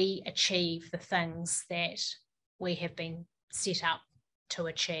we achieve the things that we have been set up to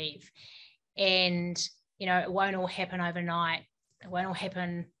achieve. And, it won't all happen overnight. It won't all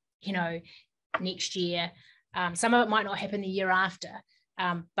happen, next year. Some of it might not happen the year after,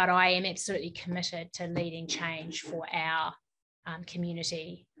 but I am absolutely committed to leading change for our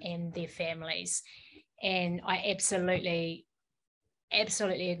community and their families. And I absolutely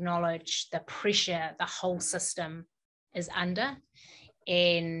acknowledge the pressure the whole system is under.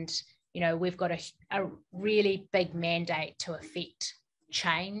 And, we've got a really big mandate to affect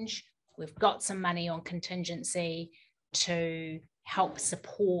change. We've got some money on contingency to help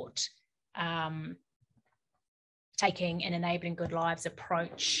support taking an enabling good lives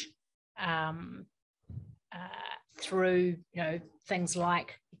approach through, things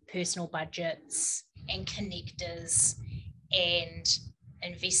like personal budgets and connectors and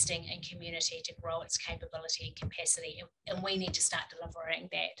investing in community to grow its capability and capacity. And we need to start delivering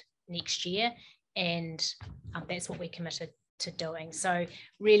that next year. And that's what we're committed to doing. So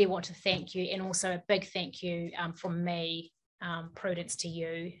really want to thank you, and also a big thank you from me, Prudence, to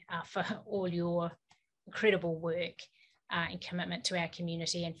you for all your incredible work and commitment to our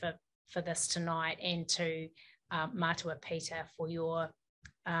community and for this tonight, and to Matua Peter for your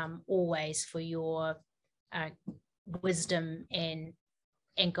always for your wisdom and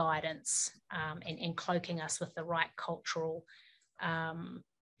guidance and cloaking us with the right cultural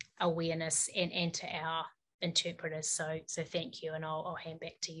awareness, and to our interpreters. So thank you, and I'll hand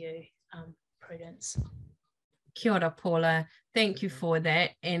back to you, Prudence. Kia ora, Paula. Thank you for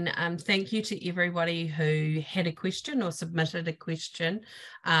that. And thank you to everybody who had a question or submitted a question.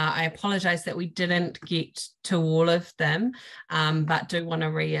 I apologise that we didn't get to all of them, but do want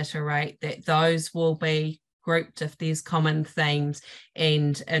to reiterate that those will be grouped if there's common themes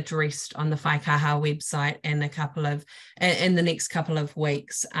and addressed on the Whaikaha website in the next couple of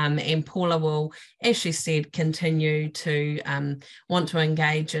weeks. And Paula will, as she said, continue to want to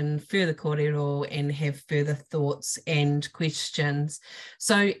engage in further kōrero and have further thoughts and questions.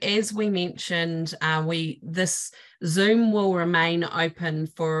 So as we mentioned, this Zoom will remain open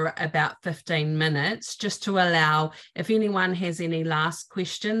for about 15 minutes, just to allow, if anyone has any last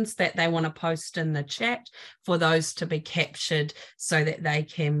questions that they want to post in the chat, for those to be captured so that they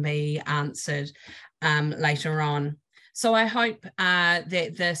can be answered later on. So I hope that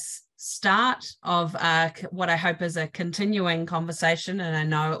this start of what I hope is a continuing conversation, and I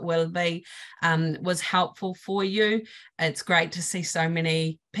know it will be, was helpful for you. It's great to see so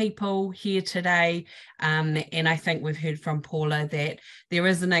many people here today, and I think we've heard from Paula that there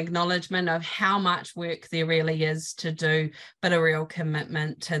is an acknowledgement of how much work there really is to do, but a real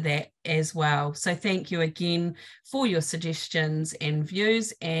commitment to that as well. So thank you again for your suggestions and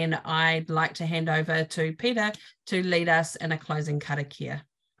views, and I'd like to hand over to Peter to lead us in a closing karakia.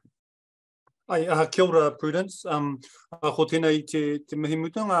 Ai, kia ora, Prudence. Ko tēnei te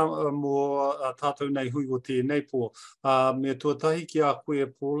mihimutunga mō tātou nei hui o tēnei pō. Me tuatahi ki a koe,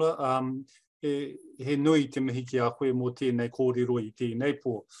 Paula, he nui te mihi ki a koe mō tēnei kōrero i tēnei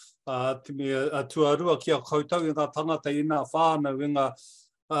pō. Te mea tuarua ki a koutou i ngā tangata i ngā whānau, i ngā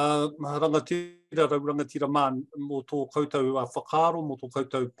rangatira, raurangatira mā mō tō koutou whakaaro, mō tō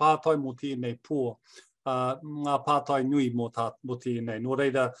koutou pātai mō tēnei pō. Ngā pātai nui mō tēnei. Nō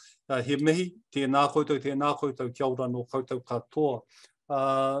reira, he mihi, tēnā koutou, kia ora no koutou katoa.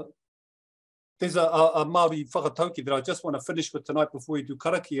 There's a Māori whakatauki that I just want to finish with tonight before we do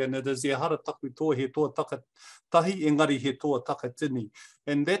karakia, and it is e hara taku toa he toa taka tahi, engari he toa taka tini.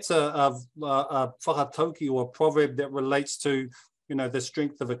 And that's a whakatauki or a proverb that relates to, you know, the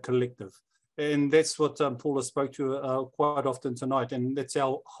strength of a collective. And that's what Paula spoke to quite often tonight, and that's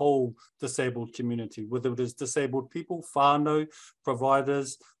our whole disabled community, whether it is disabled people, whānau,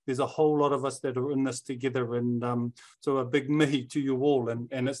 providers. There's a whole lot of us that are in this together, and so a big mihi to you all,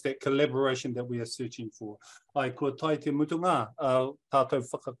 and it's that collaboration that we are searching for. Ai, kua tai te mutunga, tātou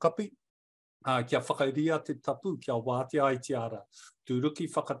whakakapi, kia whakairia te tapu, kia wātia ai te ara, tūruki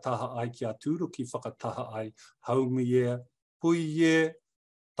whakataha ai, kia tūruki whakataha ai, haumi e, pui e,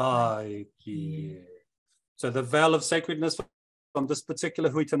 tai ki. So the veil of sacredness from this particular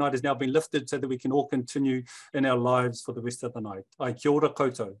hui tonight has now been lifted so that we can all continue in our lives for the rest of the night. Ai, kia ora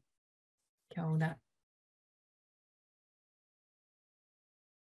koutou. Kia ora.